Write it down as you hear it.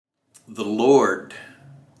The Lord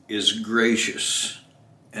is gracious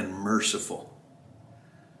and merciful,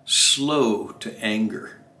 slow to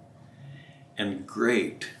anger, and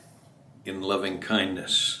great in loving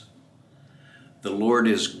kindness. The Lord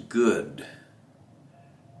is good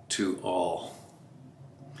to all.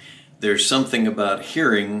 There's something about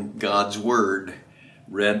hearing God's word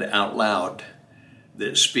read out loud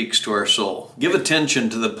that speaks to our soul. Give attention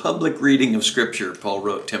to the public reading of Scripture, Paul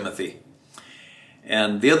wrote Timothy.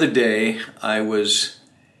 And the other day, I was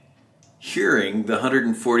hearing the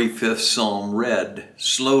 145th Psalm read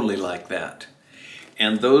slowly like that.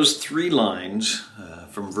 And those three lines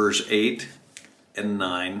from verse 8 and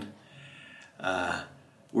 9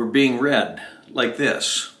 were being read like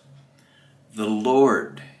this. The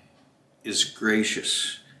Lord is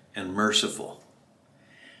gracious and merciful,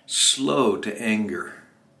 slow to anger,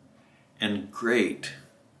 and great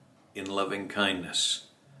in loving kindness.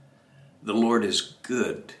 The Lord is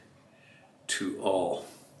good to all.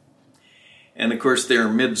 And of course, they're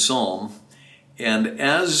mid-psalm, and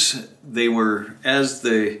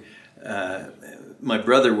my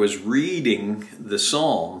brother was reading the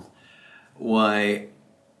psalm, why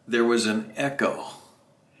there was an echo,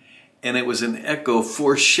 and it was an echo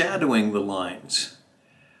foreshadowing the lines.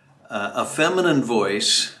 A feminine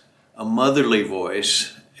voice, a motherly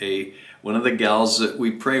voice, one of the gals that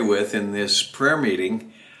we pray with in this prayer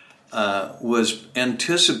meeting, was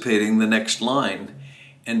anticipating the next line,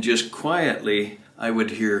 and just quietly I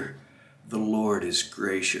would hear, the Lord is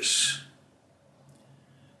gracious.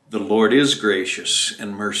 The Lord is gracious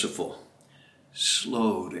and merciful,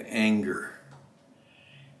 slow to anger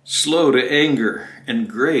and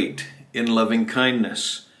great in loving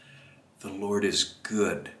kindness. The Lord is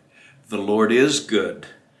good. The Lord is good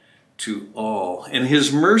to all, and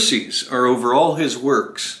his mercies are over all his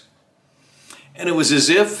works. And it was as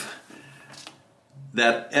if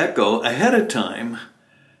that echo ahead of time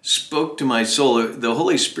spoke to my soul. The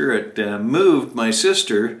Holy Spirit moved my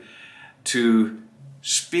sister to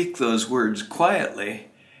speak those words quietly,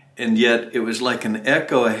 and yet it was like an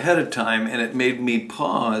echo ahead of time, and it made me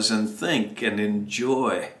pause and think and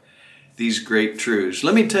enjoy these great truths.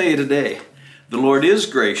 Let me tell you today, the Lord is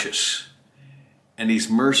gracious and he's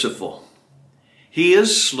merciful. He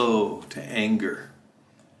is slow to anger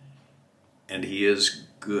and he is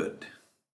good.